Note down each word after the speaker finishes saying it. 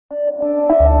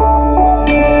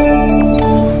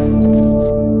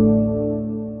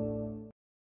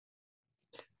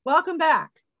Welcome back.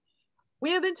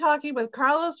 We have been talking with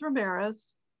Carlos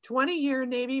Ramirez, 20-year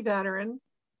Navy veteran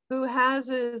who has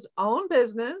his own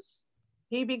business.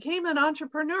 He became an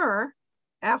entrepreneur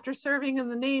after serving in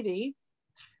the Navy,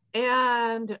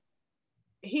 and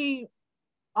he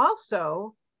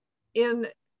also, in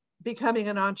becoming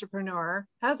an entrepreneur,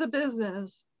 has a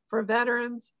business for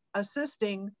veterans,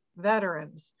 assisting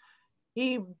veterans.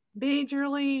 He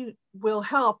majorly will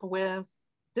help with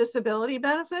disability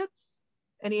benefits,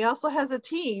 and he also has a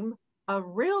team of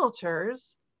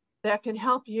realtors that can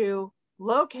help you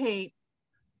locate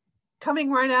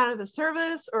coming right out of the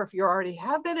service, or if you already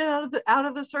have been out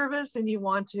of the service and you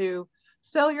want to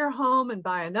sell your home and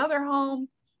buy another home,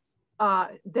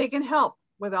 they can help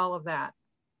with all of that.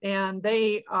 And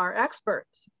they are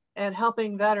experts at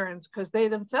helping veterans because they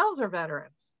themselves are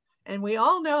veterans. And we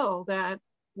all know that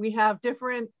we have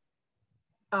different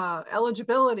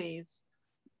eligibilities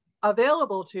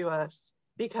available to us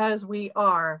because we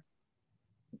are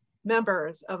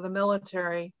members of the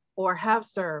military or have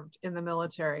served in the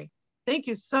military. Thank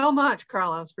you so much,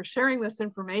 Carlos, for sharing this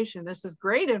information. This is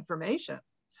great information.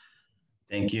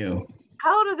 Thank you.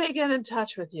 How do they get in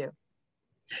touch with you?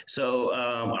 So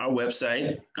our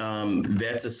website,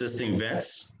 Vets Assisting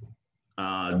Vets,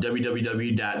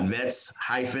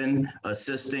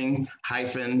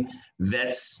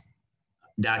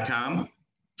 www.vets-assisting-vets.com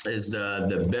is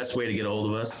the best way to get a hold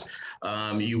of us.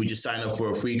 You would just sign up for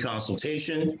a free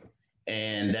consultation,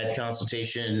 and that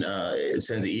consultation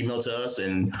sends an email to us,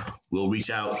 and we'll reach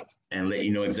out and let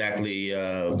you know exactly,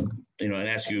 and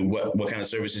ask you what kind of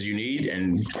services you need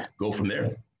and go from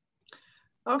there.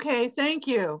 Okay, thank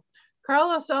you.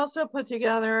 Carlos also put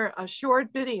together a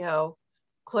short video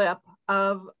clip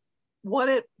of what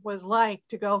it was like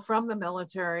to go from the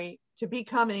military to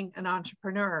becoming an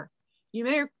entrepreneur. You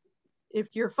may,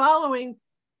 if you're following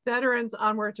Veterans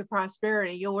Onward to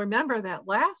Prosperity, you'll remember that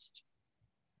last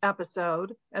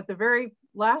episode, at the very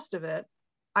last of it,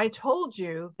 I told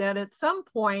you that at some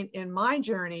point in my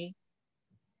journey,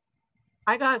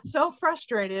 I got so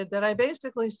frustrated that I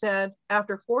basically said,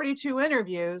 after 42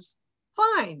 interviews,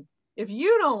 fine, if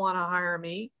you don't want to hire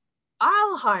me,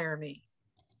 I'll hire me.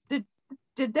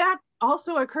 Did that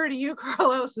also occur to you,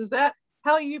 Carlos? Is that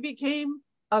how you became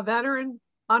a veteran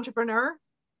entrepreneur?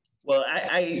 Well,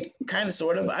 I kind of,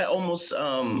 sort of, I almost,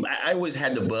 I always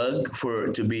had the bug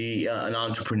to be an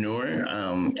entrepreneur.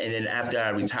 And then after I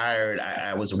retired,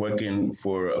 I was working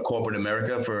for corporate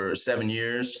America for 7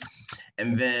 years.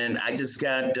 And then I just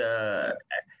got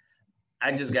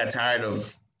tired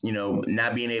of,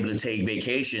 not being able to take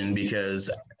vacation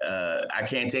because I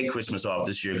can't take Christmas off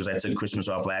this year because I took Christmas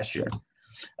off last year.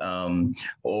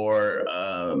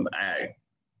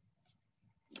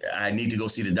 I need to go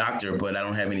see the doctor, but I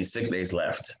don't have any sick days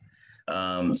left.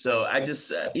 So I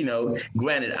just,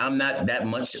 granted, I'm not that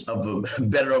much of a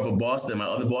better of a boss than my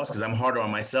other boss because I'm harder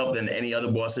on myself than any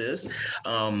other boss is.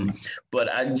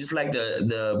 But I just like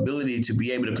the ability to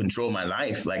be able to control my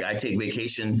life. Like, I take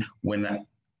vacation when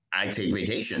I take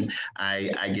vacation.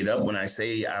 I get up when I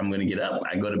say I'm going to get up.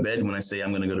 I go to bed when I say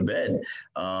I'm going to go to bed.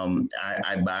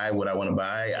 I buy what I want to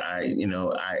buy.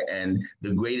 And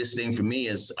the greatest thing for me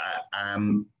is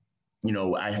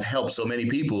I've helped so many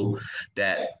people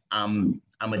that I'm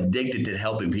addicted to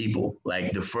helping people.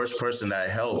 Like, the first person that I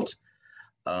helped,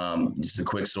 just a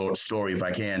quick story if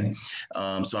I can.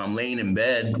 So I'm laying in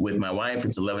bed with my wife.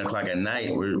 It's 11 o'clock at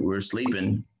night. We're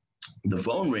sleeping. The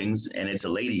phone rings and it's a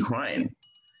lady crying.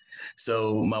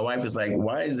 So my wife is like,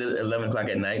 why is it 11 o'clock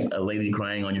at night, a lady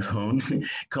crying on your phone?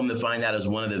 Come to find out, it's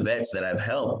one of the vets that I've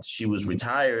helped. She was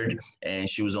retired and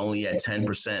she was only at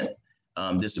 10%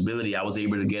 disability. I was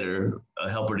able to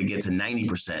help her to get to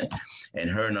 90%. And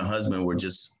her and her husband were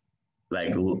just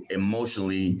like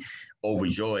emotionally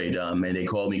overjoyed. And they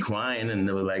called me crying and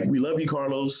they were like, we love you,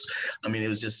 Carlos. I mean, it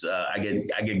was just, I get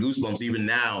goosebumps even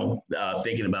now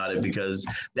thinking about it, because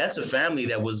that's a family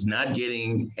that was not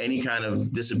getting any kind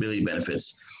of disability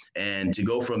benefits. And to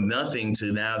go from nothing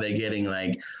to now they're getting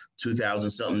like $2,000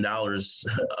 something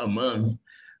a month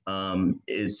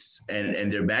is,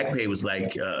 and their back pay was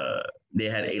like, they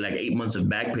had like 8 months of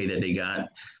back pay that they got.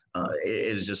 It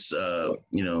is just,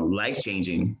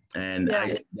 life-changing. And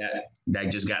yeah. That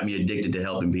just got me addicted to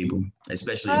helping people,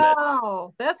 especially.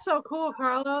 Oh, that's so cool,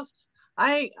 Carlos.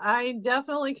 I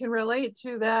definitely can relate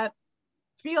to that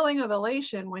feeling of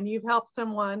elation when you've helped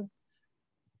someone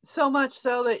so much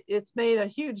so that it's made a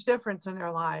huge difference in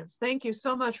their lives. Thank you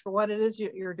so much for what it is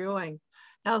you're doing.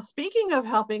 Now, speaking of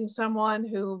helping someone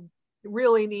who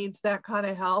really needs that kind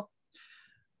of help,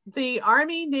 the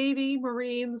Army, Navy,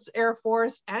 Marines, Air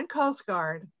Force, and Coast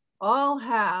Guard all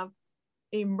have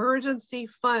emergency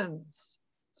funds.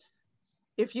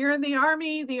 If you're in the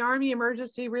Army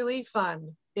Emergency Relief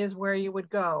Fund is where you would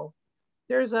go.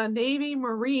 There's a Navy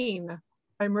Marine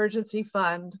Emergency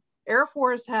Fund. Air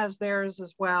Force has theirs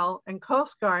as well, and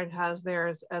Coast Guard has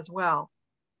theirs as well.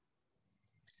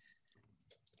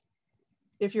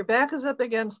 If your back is up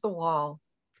against the wall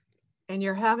and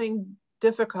you're having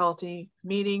difficulty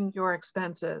meeting your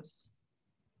expenses,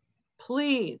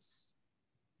 please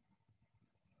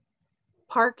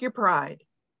park your pride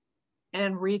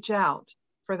and reach out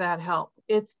for that help.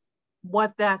 It's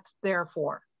what that's there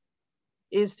for,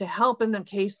 is to help in a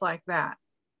case like that.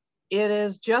 It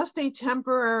is just a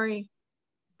temporary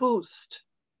boost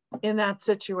in that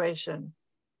situation.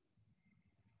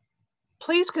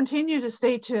 Please continue to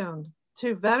stay tuned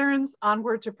to Veterans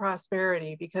Onward to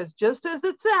Prosperity, because just as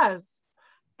it says,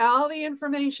 all the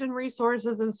information,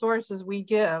 resources, and sources we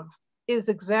give is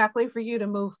exactly for you to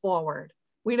move forward.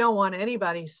 We don't want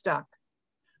anybody stuck.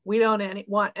 We don't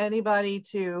want anybody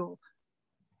to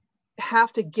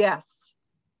have to guess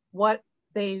what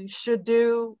they should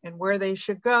do and where they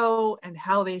should go and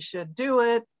how they should do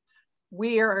it.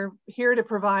 We are here to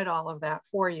provide all of that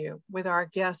for you with our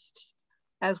guests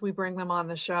as we bring them on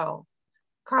the show.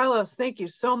 Carlos, thank you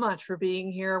so much for being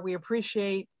here. We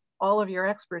appreciate all of your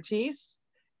expertise,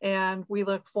 and we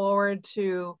look forward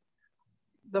to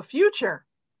the future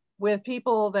with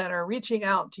people that are reaching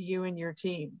out to you and your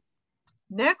team.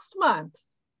 Next month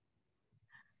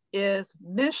is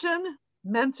Mission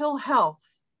Mental Health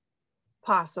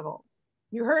Possible.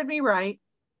 You heard me right.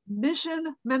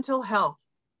 Mission Mental Health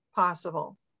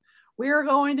Possible. We are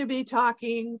going to be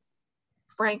talking,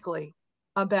 frankly,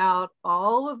 about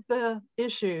all of the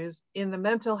issues in the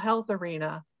mental health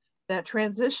arena that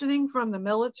transitioning from the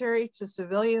military to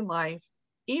civilian life,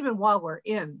 even while we're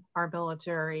in our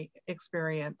military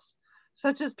experience,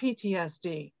 such as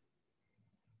PTSD,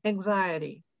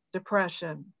 anxiety,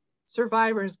 depression,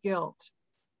 survivor's guilt,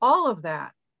 all of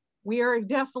that, we are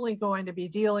definitely going to be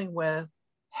dealing with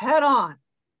head on.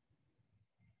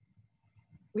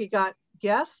 We got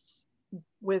guests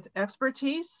with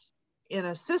expertise in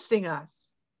assisting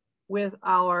us with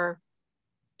our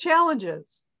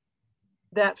challenges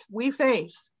that we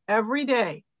face every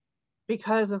day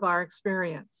because of our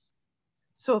experience.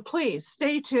 So please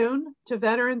stay tuned to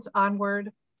Veterans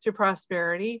Onward to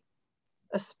Prosperity,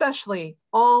 especially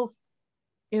all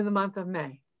in the month of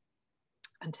May.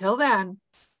 Until then,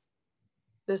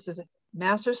 this is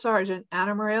Master Sergeant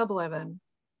Anna Maria Bliven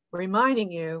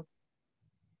reminding you,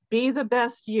 be the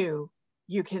best you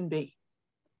can be.